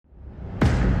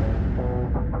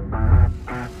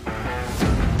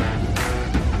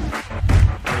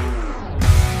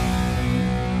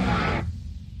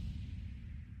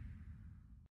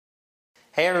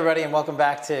Hey everybody, and welcome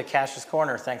back to Kash's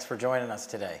Corner. Thanks for joining us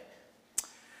today.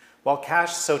 Well,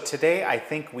 Kash, so today I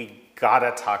think we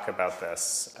gotta talk about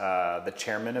this. The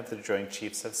chairman of the Joint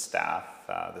Chiefs of Staff,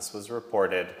 this was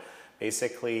reported,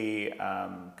 basically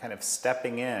kind of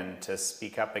stepping in to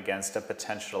speak up against a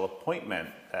potential appointment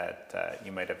that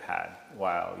you might have had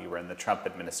while you were in the Trump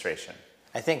administration.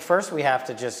 I think first we have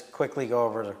to just quickly go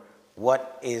over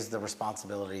what is the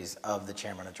responsibilities of the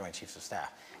chairman of Joint Chiefs of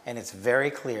Staff. And it's very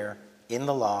clear in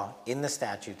the law, in the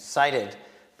statute, cited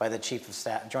by the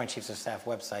Joint Chiefs of Staff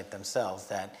website themselves,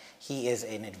 that he is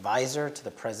an advisor to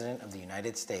the President of the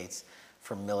United States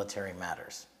for military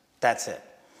matters. That's it.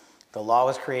 The law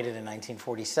was created in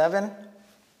 1947.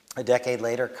 A decade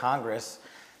later, Congress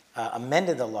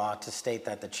amended the law to state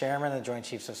that the chairman of the Joint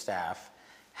Chiefs of Staff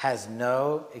has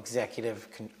no executive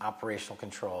operational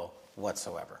control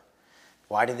whatsoever.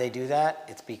 Why did they do that?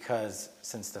 It's because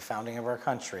since the founding of our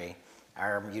country,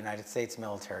 our United States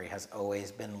military has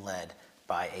always been led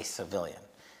by a civilian.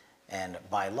 And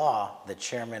by law, the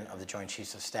chairman of the Joint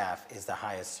Chiefs of Staff is the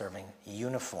highest serving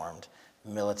uniformed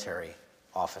military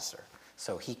officer.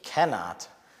 So he cannot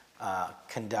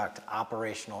conduct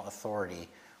operational authority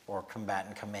or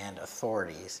combatant command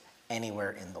authorities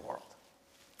anywhere in the world.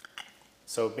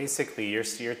 So basically,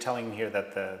 you're telling me here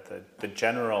that the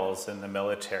generals in the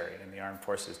military and the armed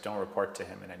forces don't report to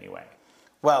him in any way?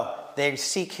 Well, they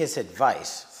seek his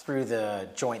advice through the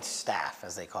Joint Staff,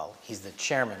 as they call it. He's the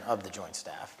chairman of the Joint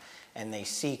Staff. And they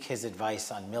seek his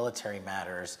advice on military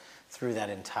matters through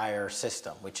that entire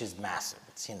system, which is massive.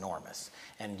 It's enormous.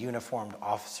 And uniformed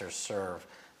officers serve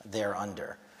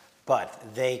thereunder. But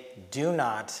they do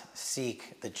not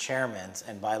seek the chairman's,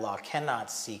 and by law cannot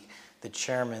seek the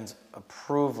chairman's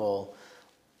approval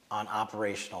on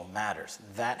operational matters.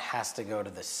 That has to go to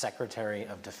the Secretary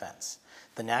of Defense.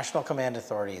 The National Command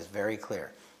Authority is very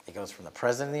clear. It goes from the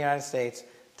President of the United States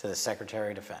to the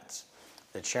Secretary of Defense.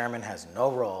 The chairman has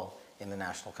no role in the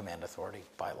National Command Authority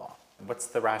by law. What's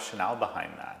the rationale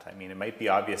behind that? I mean, it might be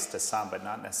obvious to some, but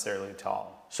not necessarily to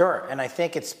all. Sure, and I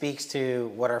think it speaks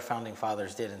to what our founding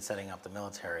fathers did in setting up the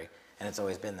military, and it's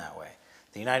always been that way.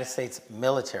 The United States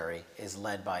military is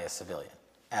led by a civilian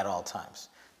at all times.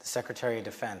 The Secretary of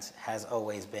Defense has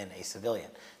always been a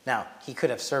civilian. Now, he could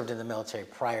have served in the military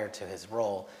prior to his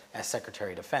role as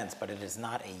Secretary of Defense, but it is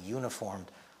not a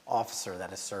uniformed officer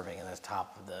that is serving in the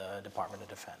top of the Department of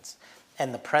Defense.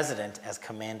 And the President, as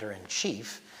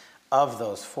Commander-in-Chief of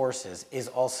those forces, is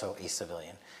also a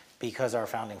civilian, because our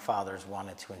founding fathers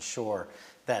wanted to ensure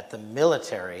that the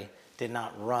military did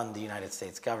not run the United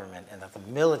States government, and that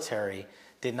the military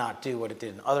did not do what it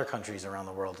did in other countries around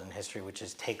the world in history, which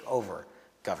is take over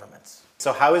governments.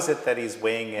 So how is it that he's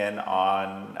weighing in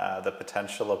on the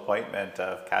potential appointment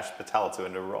of Kash Patel to a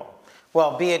new role?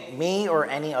 Well, be it me or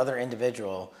any other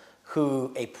individual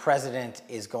who a president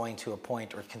is going to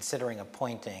appoint or considering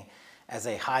appointing as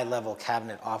a high-level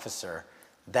cabinet officer,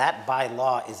 that by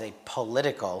law is a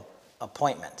political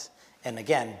appointment. And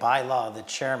again, by law, the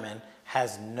chairman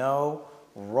has no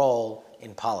role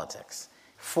in politics.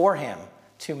 For him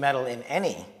to meddle in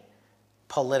any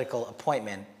political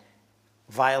appointment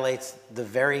violates the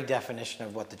very definition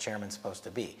of what the chairman's supposed to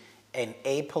be, an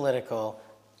apolitical,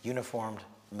 uniformed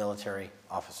military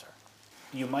officer.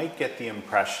 You might get the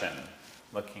impression,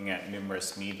 looking at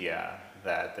numerous media,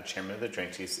 that the chairman of the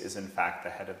Joint Chiefs is in fact the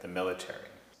head of the military.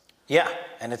 Yeah,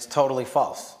 and it's totally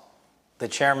false. The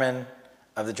chairman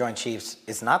of the Joint Chiefs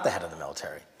is not the head of the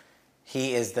military.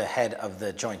 He is the head of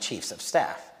the Joint Chiefs of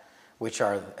Staff, which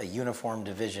are a uniformed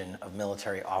division of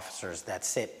military officers that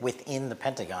sit within the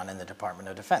Pentagon and the Department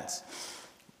of Defense.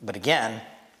 But again,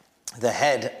 the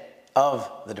head of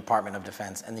the Department of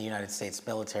Defense and the United States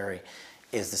military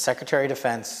is the Secretary of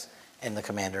Defense and the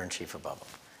Commander-in-Chief above him,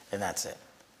 and that's it.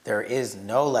 There is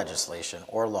no legislation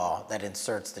or law that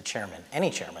inserts the chairman,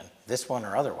 any chairman, this one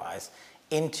or otherwise,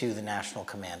 into the National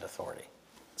Command Authority.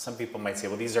 Some people might say,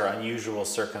 well, these are unusual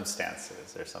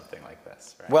circumstances or something like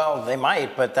this, right? Well, they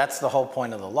might, but that's the whole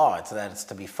point of the law. It's that it's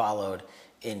to be followed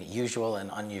in usual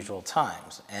and unusual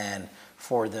times. And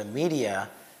for the media,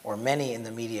 or many in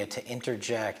the media, to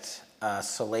interject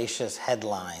salacious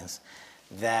headlines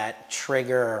that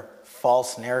trigger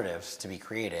false narratives to be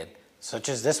created, such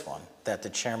as this one, that the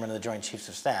chairman of the Joint Chiefs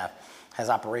of Staff has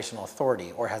operational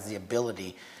authority or has the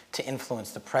ability to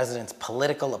influence the president's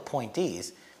political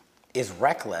appointees, is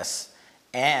reckless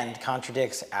and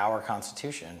contradicts our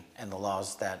Constitution and the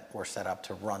laws that were set up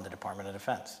to run the Department of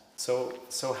Defense. So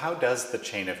how does the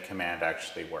chain of command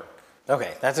actually work?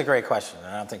 Okay, that's a great question, and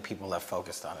I don't think people have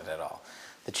focused on it at all.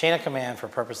 The chain of command for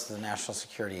purposes of national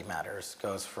security matters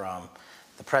goes from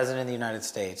the President of the United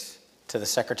States to the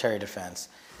Secretary of Defense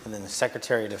and then the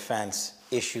Secretary of Defense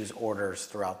issues orders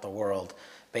throughout the world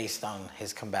based on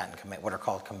his what are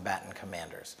called combatant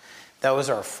commanders. Those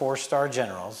are 4-star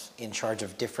generals in charge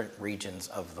of different regions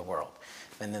of the world.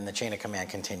 And then the chain of command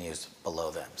continues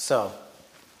below them. So,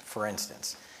 for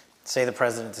instance, say the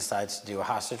president decides to do a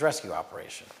hostage rescue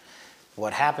operation.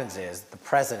 What happens is the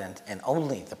president, and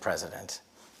only the president,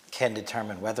 can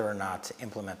determine whether or not to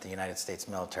implement the United States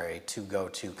military to go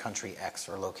to country X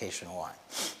or location Y.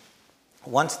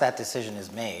 Once that decision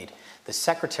is made, the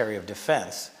Secretary of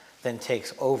Defense then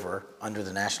takes over under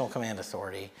the National Command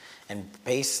Authority, and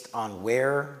based on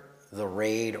where the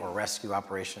raid or rescue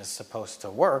operation is supposed to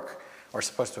work, or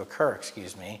supposed to occur,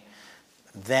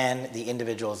 then the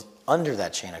individuals under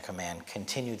that chain of command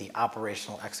continue the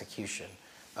operational execution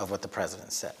of what the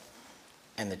president said.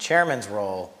 And the chairman's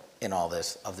role in all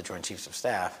this, of the Joint Chiefs of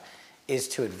Staff, is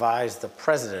to advise the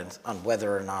president on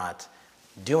whether or not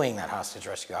doing that hostage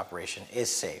rescue operation is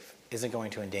safe. Is it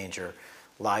going to endanger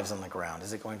lives on the ground?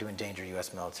 Is it going to endanger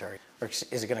U.S. military? Or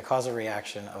is it going to cause a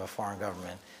reaction of a foreign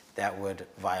government that would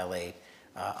violate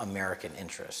American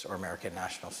interests or American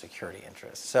national security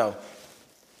interests? So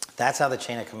that's how the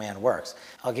chain of command works.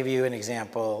 I'll give you an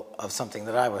example of something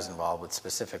that I was involved with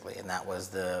specifically, and that was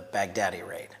the Baghdadi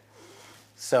raid.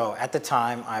 So at the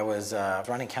time, I was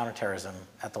running counterterrorism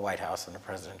at the White House under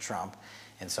President Trump,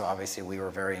 and so obviously we were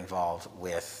very involved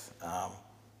with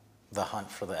the hunt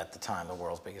for, at the time, the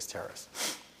world's biggest terrorist.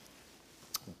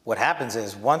 What happens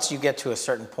is, once you get to a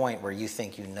certain point where you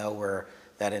think you know where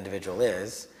that individual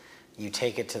is, you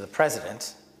take it to the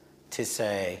president to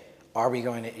say, are we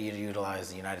going to utilize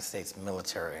the United States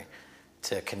military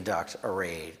to conduct a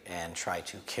raid and try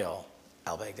to kill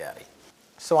al-Baghdadi?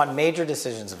 So on major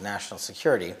decisions of national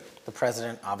security, the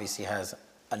president obviously has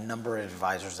a number of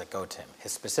advisors that go to him,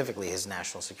 specifically his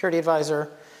national security advisor,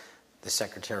 the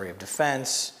Secretary of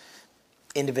Defense,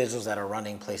 individuals that are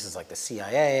running places like the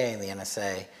CIA and the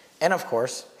NSA, and of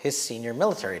course, his senior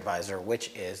military advisor,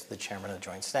 which is the chairman of the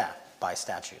Joint Staff by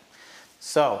statute.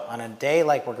 So on a day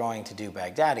like we're going to do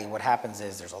Baghdadi, what happens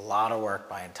is there's a lot of work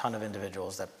by a ton of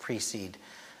individuals that precede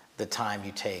the time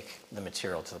you take the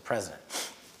material to the president.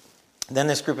 Then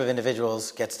this group of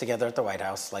individuals gets together at the White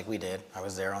House, like we did. I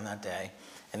was there on that day.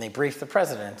 And they brief the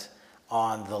president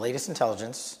on the latest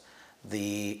intelligence,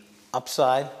 the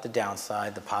upside, the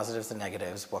downside, the positives, the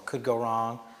negatives, what could go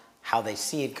wrong, how they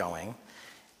see it going.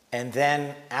 And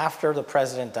then after the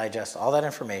president digests all that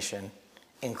information,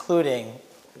 including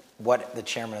what the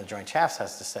chairman of the Joint Chiefs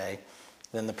has to say,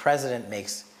 then the president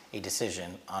makes a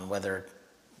decision on whether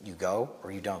you go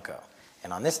or you don't go.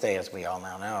 And on this day, as we all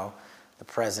now know, the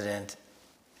president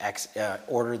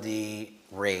ordered the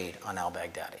raid on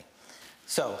al-Baghdadi.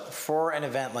 So for an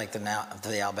event like the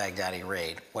al-Baghdadi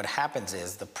raid, what happens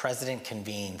is the president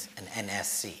convenes an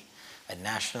NSC, a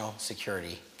National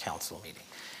Security Council meeting,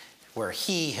 where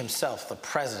he himself, the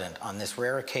president, on this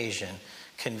rare occasion,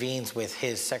 convenes with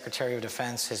his Secretary of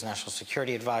Defense, his National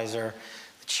Security Advisor,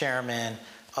 the chairman,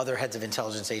 other heads of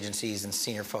intelligence agencies, and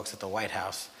senior folks at the White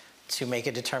House to make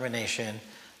a determination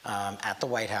at the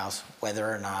White House whether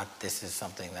or not this is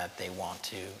something that they want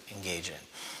to engage in.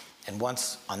 And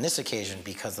once, on this occasion,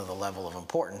 because of the level of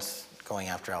importance going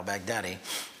after al-Baghdadi,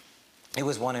 it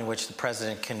was one in which the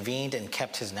president convened and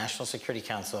kept his National Security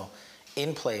Council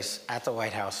in place at the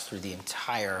White House through the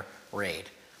entire raid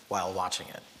while watching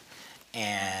it.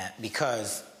 And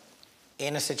because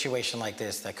in a situation like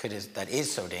this that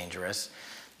is so dangerous,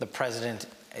 the president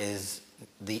is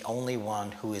the only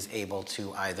one who is able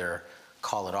to either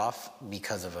call it off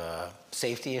because of a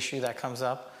safety issue that comes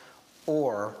up,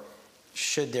 or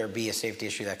should there be a safety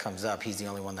issue that comes up, he's the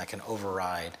only one that can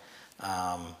override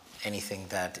anything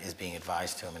that is being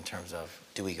advised to him in terms of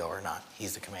do we go or not.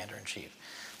 He's the commander-in-chief.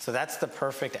 So that's the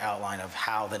perfect outline of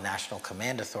how the National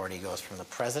Command Authority goes from the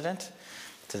president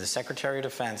to the Secretary of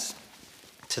Defense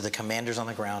to the commanders on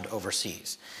the ground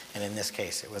overseas. And in this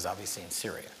case, it was obviously in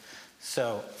Syria.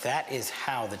 So that is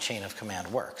how the chain of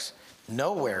command works.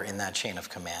 Nowhere in that chain of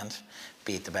command,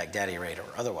 be it the Baghdadi raid or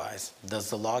otherwise, does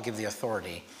the law give the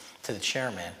authority to the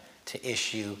chairman to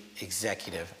issue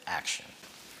executive action.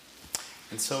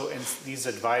 And so in these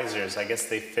advisors, I guess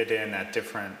they fit in at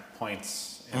different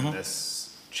points in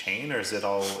this chain, or is it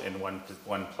all in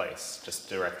one place, just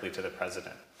directly to the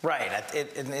president? Right.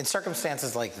 In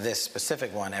circumstances like this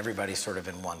specific one, everybody's sort of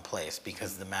in one place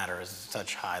because the matter is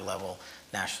such high-level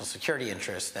national security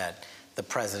interest that the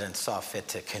president saw fit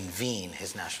to convene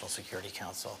his National Security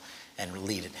Council and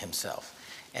lead it himself.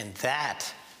 And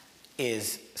that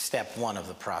is step one of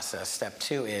the process. Step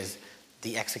two is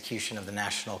the execution of the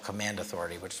National Command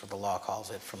Authority, which is what the law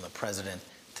calls it, from the president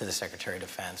to the Secretary of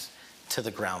Defense to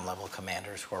the ground level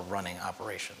commanders who are running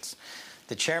operations.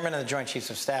 The chairman of the Joint Chiefs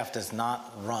of Staff does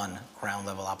not run ground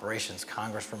level operations.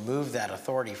 Congress removed that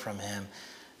authority from him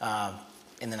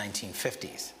in the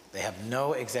 1950s. They have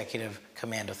no executive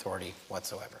command authority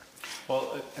whatsoever.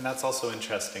 Well, and that's also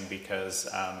interesting because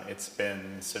it's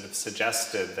been sort of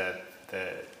suggested that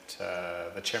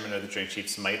the chairman of the Joint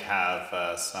Chiefs might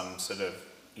have some sort of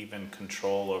even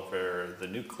control over the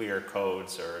nuclear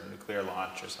codes or nuclear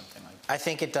launch or something like that. I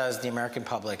think it does the American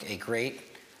public a great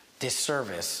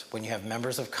disservice when you have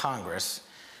members of Congress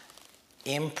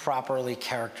improperly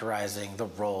characterizing the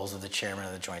roles of the chairman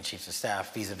of the Joint Chiefs of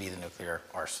Staff vis-a-vis the nuclear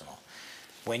arsenal.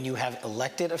 When you have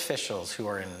elected officials who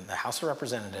are in the House of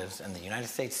Representatives and the United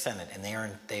States Senate, and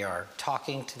they are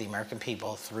talking to the American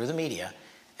people through the media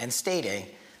and stating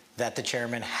that the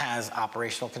chairman has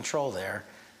operational control there,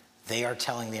 they are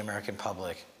telling the American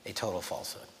public a total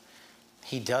falsehood.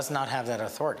 He does not have that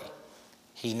authority.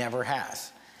 He never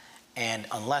has. And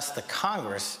unless the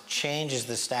Congress changes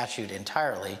the statute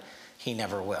entirely, he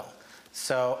never will.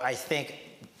 So I think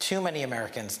too many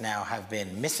Americans now have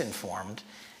been misinformed,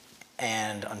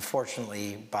 and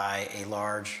unfortunately by a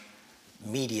large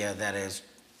media that is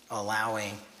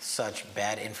allowing such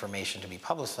bad information to be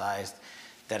publicized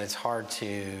that it's hard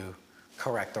to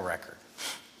correct the record.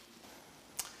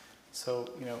 So,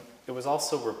 it was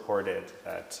also reported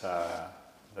that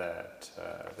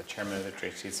the chairman of the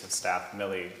Joint Chiefs of Staff,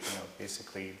 Milley,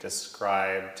 basically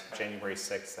described January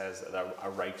 6th as a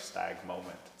Reichstag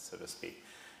moment, so to speak.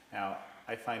 Now,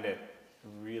 I find it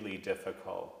really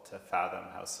difficult to fathom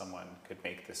how someone could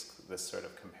make this sort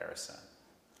of comparison.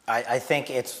 I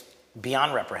think it's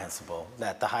beyond reprehensible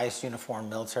that the highest uniformed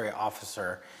military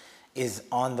officer is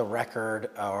on the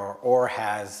record or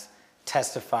has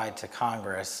testified to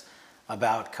Congress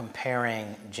about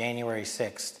comparing January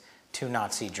 6th to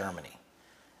Nazi Germany.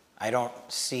 I don't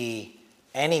see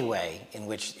any way in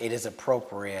which it is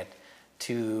appropriate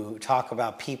to talk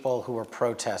about people who are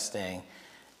protesting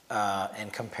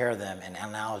and compare them and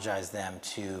analogize them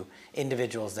to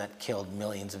individuals that killed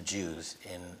millions of Jews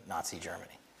in Nazi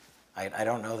Germany. I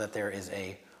don't know that there is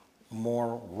a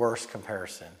more worse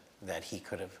comparison that he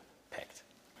could have picked.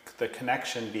 The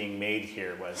connection being made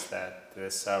here was that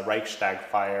this Reichstag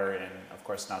fire in, of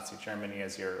course, Nazi Germany,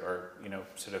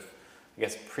 sort of, I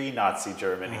guess, pre-Nazi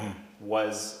Germany,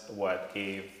 was what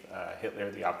gave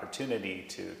Hitler the opportunity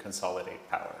to consolidate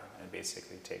power and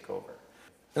basically take over.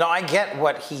 No, I get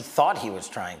what he thought he was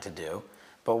trying to do,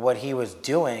 but what he was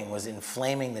doing was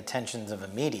inflaming the tensions of the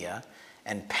media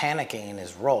and panicking in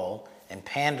his role and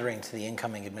pandering to the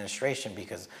incoming administration,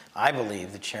 because I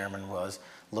believe the chairman was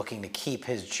looking to keep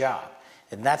his job.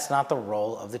 And that's not the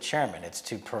role of the chairman. It's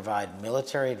to provide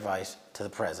military advice to the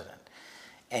president.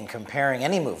 And comparing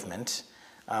any movement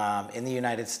in the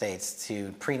United States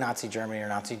to pre-Nazi Germany or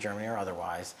Nazi Germany or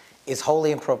otherwise is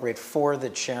wholly appropriate for the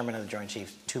chairman of the Joint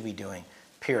Chiefs to be doing,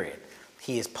 period.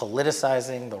 He is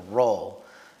politicizing the role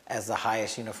as the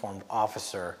highest uniformed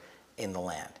officer in the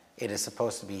land. It is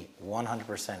supposed to be 100%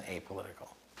 apolitical.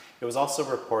 It was also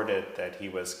reported that he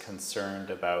was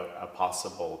concerned about a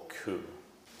possible coup.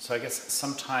 So I guess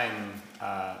sometime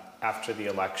after the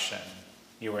election,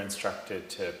 you were instructed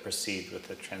to proceed with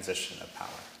the transition of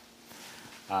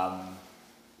power.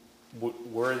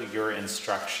 Were your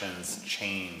instructions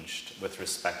changed with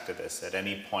respect to this at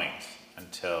any point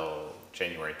until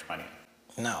January 20th?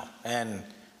 No, and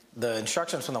the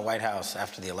instructions from the White House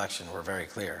after the election were very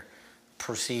clear.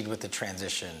 Proceed with the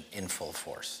transition in full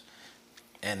force.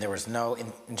 And there was no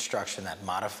instruction that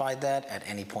modified that at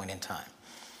any point in time.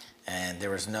 And there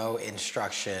was no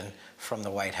instruction from the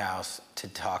White House to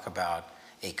talk about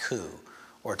a coup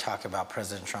or talk about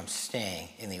President Trump staying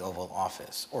in the Oval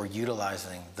Office or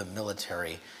utilizing the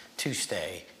military to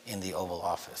stay in the Oval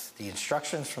Office. The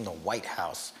instructions from the White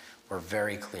House were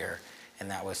very clear, and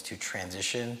that was to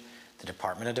transition the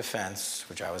Department of Defense,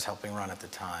 which I was helping run at the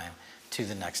time, to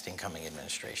the next incoming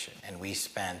administration. And we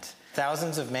spent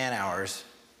thousands of man-hours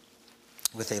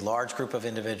with a large group of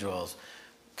individuals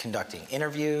conducting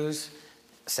interviews,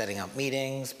 setting up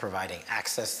meetings, providing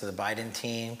access to the Biden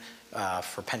team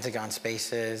for Pentagon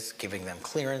spaces, giving them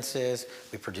clearances.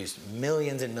 We produced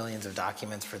millions and millions of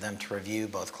documents for them to review,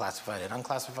 both classified and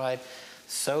unclassified,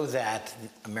 so that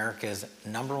America's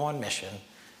 #1 mission,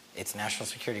 its national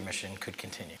security mission, could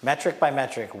continue. Metric by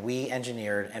metric, we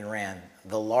engineered and ran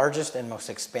the largest and most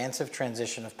expansive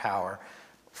transition of power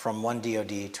from one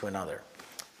DoD to another.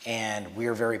 And we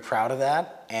are very proud of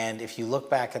that. And if you look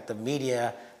back at the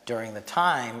media during the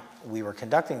time we were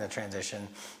conducting the transition,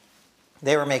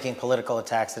 they were making political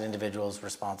attacks at individuals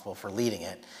responsible for leading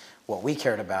it. What we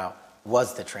cared about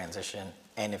was the transition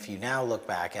And if you now look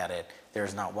back at it,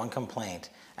 there's not one complaint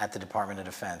at the Department of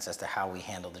Defense as to how we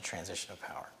handled the transition of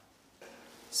power.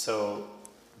 So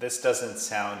this doesn't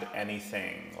sound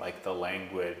anything like the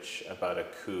language about a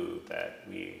coup that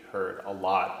we heard a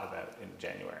lot about in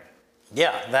January.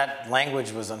 Yeah, that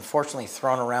language was unfortunately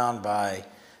thrown around by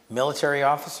military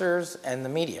officers and the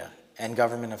media and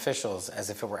government officials as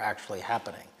if it were actually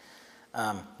happening.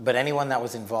 But anyone that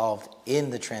was involved in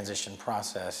the transition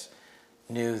process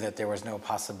knew that there was no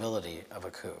possibility of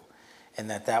a coup, and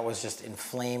that was just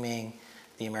inflaming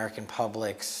the American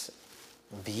public's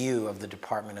view of the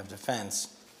Department of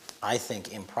Defense, I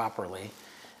think improperly,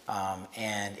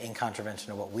 and in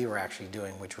contravention of what we were actually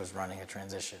doing, which was running a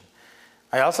transition.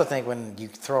 I also think when you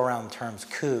throw around the terms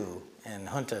coup and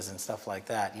juntas and stuff like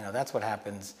that, that's what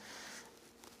happens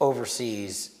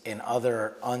overseas in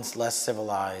other less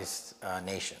civilized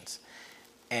nations.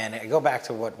 And I go back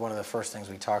to one of the first things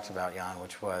we talked about, Jan,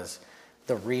 which was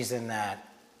the reason that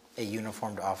a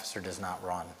uniformed officer does not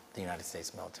run the United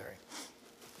States military.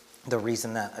 The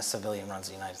reason that a civilian runs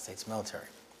the United States military.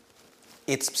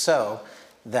 It's so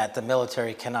that the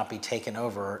military cannot be taken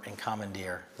over and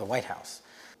commandeer the White House.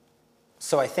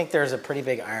 So I think there's a pretty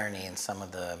big irony in some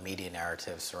of the media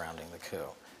narratives surrounding the coup.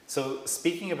 So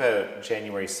speaking about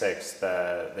January 6th,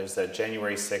 there's a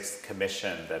January 6th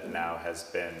commission that now has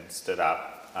been stood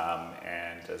up.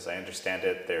 And as I understand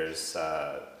it,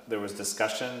 there was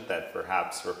discussion that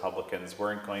perhaps Republicans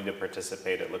weren't going to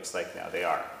participate. It looks like now they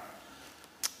are.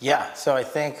 Yeah, so I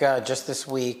think just this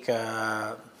week,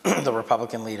 the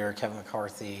Republican leader, Kevin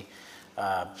McCarthy,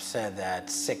 said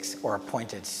that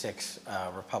appointed six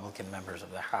Republican members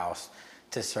of the House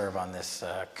to serve on this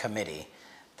committee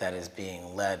that is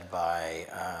being led by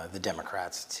the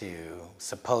Democrats to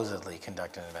supposedly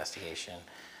conduct an investigation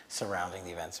surrounding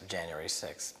the events of January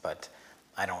 6th. But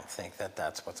I don't think that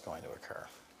that's what's going to occur.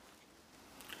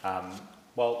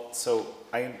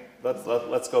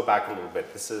 Let's go back a little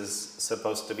bit. This is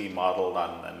supposed to be modeled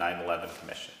on the 9/11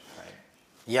 Commission, right?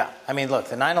 Yeah, I mean, look,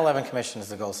 the 9/11 Commission is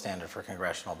the gold standard for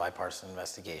congressional bipartisan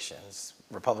investigations.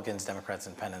 Republicans, Democrats,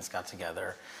 and independents got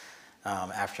together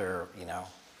after,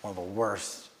 one of the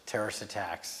worst terrorist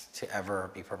attacks to ever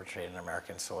be perpetrated in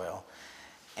American soil,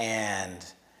 and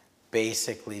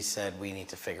basically said we need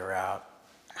to figure out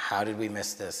how did we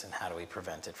miss this and how do we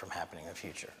prevent it from happening in the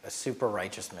future. A super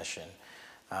righteous mission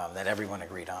that everyone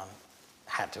agreed on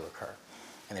had to occur.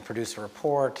 And they produced a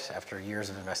report after years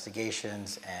of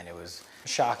investigations, and it was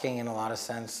shocking in a lot of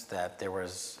sense that there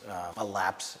was a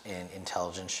lapse in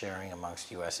intelligence sharing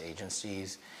amongst U.S.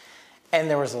 agencies. And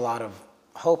there was a lot of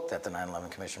hope that the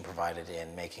 9/11 Commission provided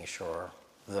in making sure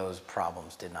those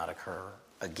problems did not occur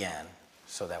again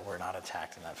so that we're not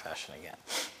attacked in that fashion again.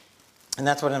 And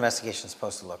that's what an investigation is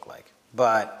supposed to look like.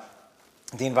 But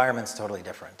the environment's totally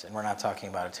different, and we're not talking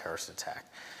about a terrorist attack,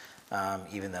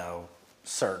 even though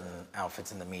certain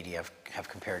outfits in the media have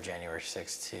compared January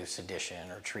 6th to sedition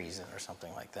or treason or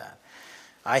something like that.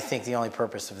 I think the only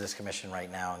purpose of this commission right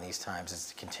now in these times is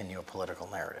to continue a political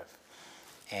narrative.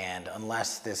 And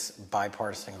unless this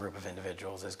bipartisan group of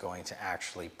individuals is going to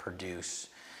actually produce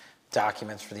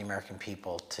documents for the American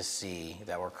people to see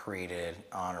that were created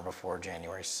on or before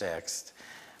January 6th,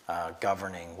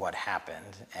 governing what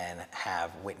happened, and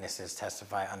have witnesses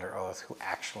testify under oath who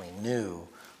actually knew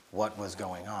what was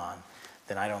going on,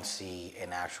 then I don't see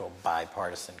an actual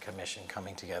bipartisan commission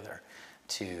coming together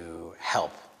to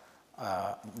help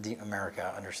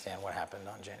America understand what happened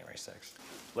on January 6th.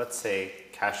 Let's say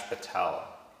Kash Patel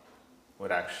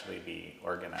would actually be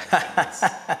organizing this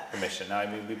commission. Now, I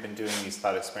mean, we've been doing these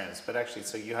thought experiments, but actually,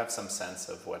 so you have some sense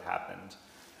of what happened,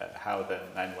 how the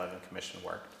 9/11 Commission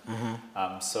worked.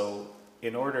 Mm-hmm. So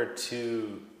in order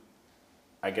to,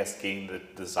 I guess, gain the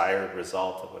desired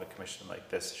result of what a commission like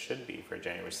this should be for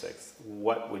January 6th,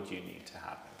 what would you need to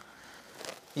happen?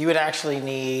 You would actually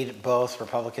need both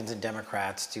Republicans and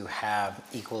Democrats to have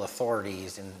equal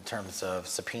authorities in terms of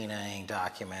subpoenaing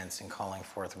documents and calling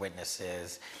forth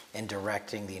witnesses and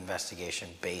directing the investigation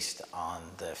based on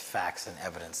the facts and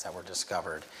evidence that were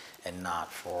discovered, and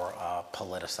not for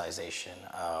politicization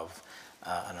of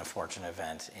an unfortunate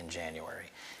event in January.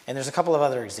 And there's a couple of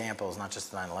other examples, not just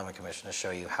the 9/11 Commission, to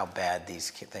show you how bad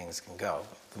these things can go.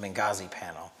 The Benghazi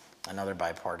panel, another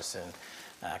bipartisan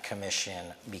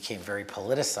commission, became very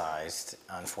politicized,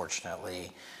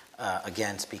 unfortunately,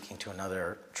 again, speaking to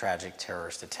another tragic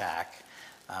terrorist attack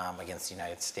against the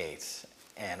United States.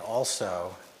 And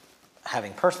also,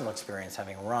 having personal experience,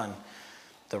 having run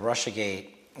the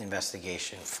Russiagate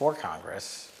investigation for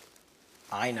Congress,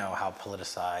 I know how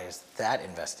politicized that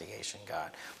investigation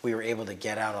got. We were able to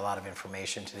get out a lot of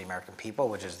information to the American people,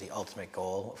 which is the ultimate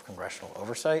goal of congressional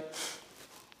oversight.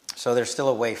 So there's still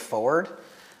a way forward,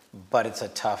 but it's a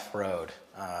tough road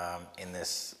in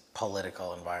this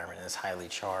political environment, in this highly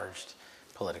charged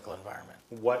political environment.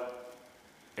 What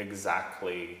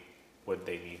exactly would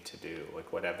they need to do?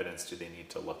 Like, what evidence do they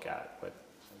need to look at?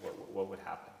 What would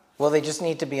happen? Well, they just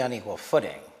need to be on equal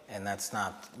footing, and that's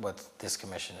not what this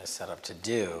commission is set up to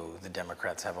do. The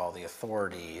Democrats have all the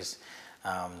authorities,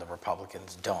 the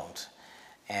Republicans don't,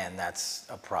 and that's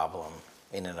a problem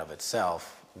in and of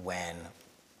itself when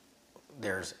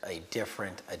there's a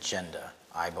different agenda,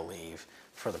 I believe,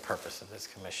 for the purpose of this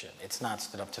commission. It's not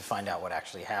stood up to find out what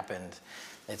actually happened.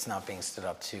 It's not being stood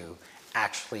up to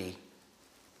actually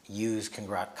use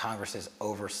Congress's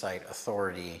oversight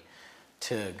authority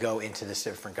to go into the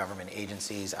different government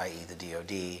agencies, i.e. the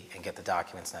DOD, and get the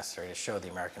documents necessary to show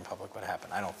the American public what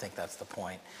happened. I don't think that's the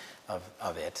point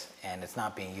of it, and it's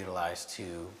not being utilized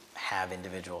to have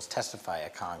individuals testify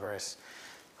at Congress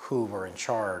who were in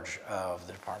charge of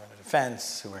the Department of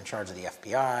Defense, who were in charge of the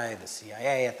FBI, the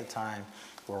CIA at the time,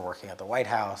 who were working at the White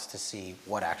House to see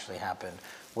what actually happened.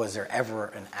 Was there ever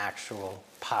an actual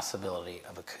possibility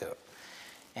of a coup?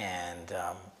 And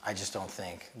I just don't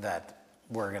think that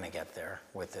we're going to get there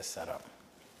with this setup.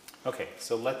 Okay,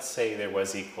 so let's say there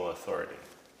was equal authority.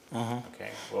 Okay,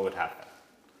 what would happen?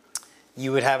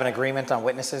 You would have an agreement on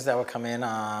witnesses that would come in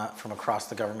from across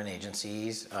the government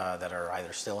agencies that are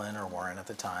either still in or were in at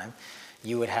the time.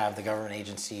 You would have the government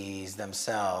agencies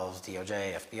themselves,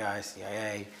 DOJ, FBI,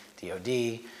 CIA,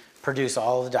 DOD, produce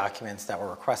all the documents that were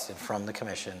requested from the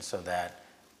commission so that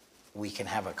we can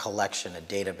have a collection, a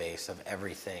database of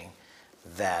everything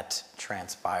that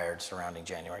transpired surrounding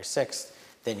January 6th.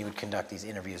 Then you would conduct these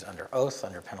interviews under oath,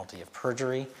 under penalty of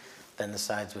perjury. Then the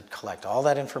sides would collect all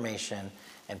that information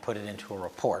and put it into a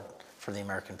report for the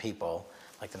American people,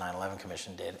 like the 9/11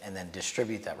 Commission did, and then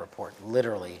distribute that report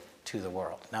literally to the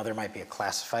world. Now, there might be a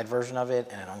classified version of it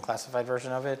and an unclassified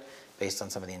version of it based on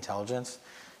some of the intelligence.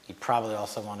 You'd probably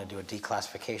also want to do a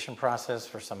declassification process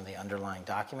for some of the underlying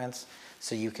documents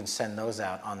so you can send those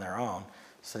out on their own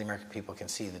so the American people can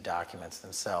see the documents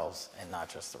themselves and not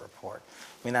just the report.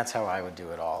 I mean, that's how I would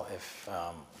do it all if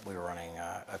we were running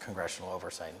a congressional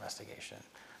oversight investigation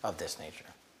of this nature.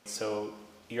 So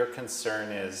your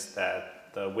concern is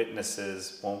that the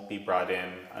witnesses won't be brought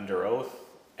in under oath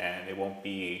and it won't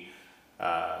be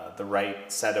the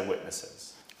right set of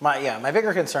witnesses. My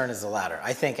bigger concern is the latter.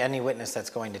 I think any witness that's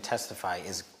going to testify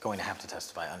is going to have to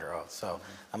testify under oath, so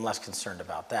I'm less concerned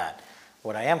about that.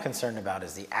 What I am concerned about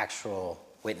is the actual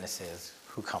witnesses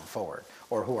who come forward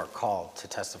or who are called to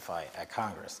testify at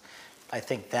Congress. I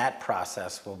think that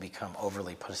process will become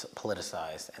overly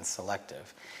politicized and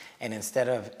selective. And instead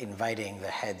of inviting the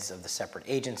heads of the separate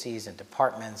agencies and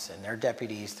departments and their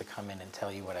deputies to come in and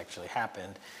tell you what actually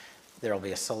happened, there will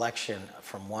be a selection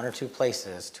from one or two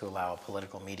places to allow a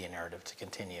political media narrative to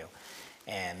continue.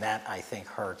 And that, I think,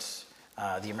 hurts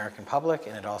the American public,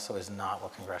 and it also is not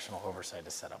what congressional oversight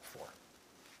is set up for.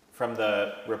 From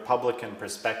the Republican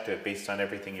perspective, based on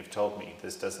everything you've told me,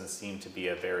 this doesn't seem to be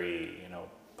a very,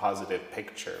 positive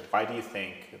picture. Why do you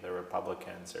think the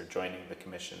Republicans are joining the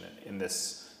commission in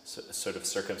this sort of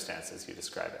circumstance as you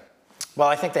describe it? Well,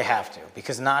 I think they have to,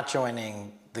 because not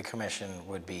joining the commission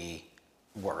would be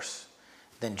worse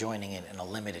than joining it in a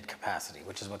limited capacity,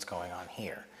 which is what's going on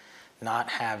here. Not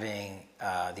having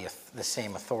the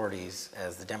same authorities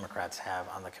as the Democrats have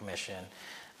on the commission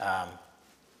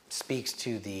speaks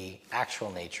to the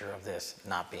actual nature of this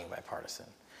not being bipartisan.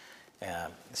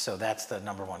 So that's the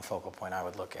number one focal point I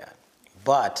would look at.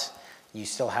 But you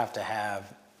still have to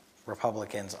have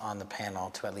Republicans on the panel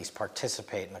to at least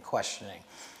participate in the questioning,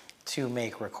 to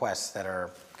make requests that are,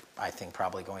 I think,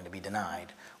 probably going to be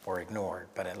denied or ignored,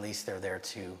 but at least they're there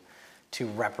to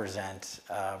represent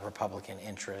Republican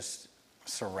interests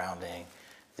surrounding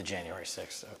the January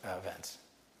 6th events.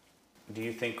 Do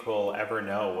you think we'll ever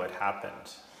know what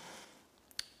happened?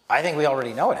 I think we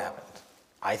already know what happened.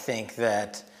 I think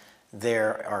that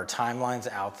there are timelines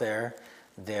out there,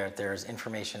 there's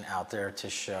information out there to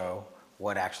show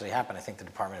what actually happened. I think the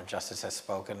Department of Justice has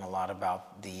spoken a lot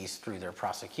about these through their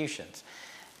prosecutions.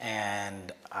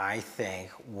 And I think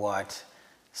what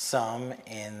some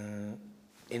in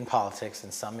politics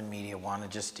and some in media want to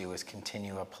just do is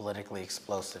continue a politically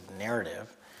explosive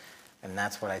narrative. And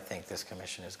that's what I think this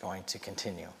commission is going to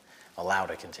continue, allow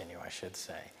to continue, I should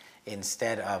say,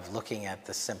 instead of looking at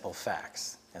the simple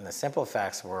facts. And the simple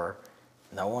facts were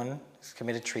no one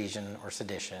committed treason or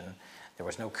sedition. There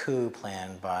was no coup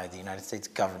planned by the United States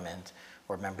government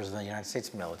or members of the United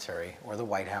States military or the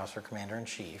White House or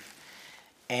commander-in-chief.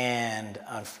 And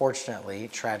unfortunately,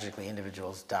 tragically,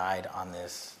 individuals died on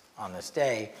this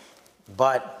day.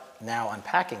 But now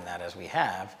unpacking that as we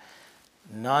have,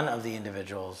 none of the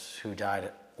individuals who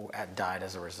died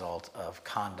as a result of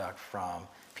conduct from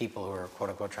people who are, quote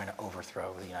unquote, trying to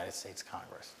overthrow the United States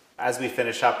Congress. As we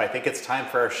finish up, I think it's time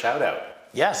for our shout out.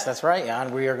 Yes, that's right,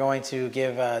 Jan. We are going to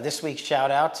give this week's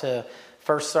shout out to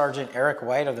First Sergeant Eric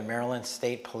White of the Maryland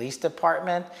State Police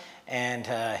Department and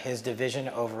his division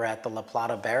over at the La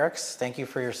Plata Barracks. Thank you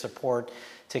for your support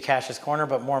to Cash's Corner,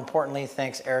 but more importantly,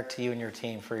 thanks, Eric, to you and your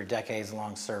team for your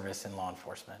decades-long service in law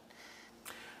enforcement.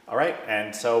 All right,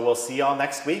 and so we'll see y'all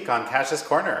next week on Cash's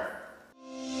Corner.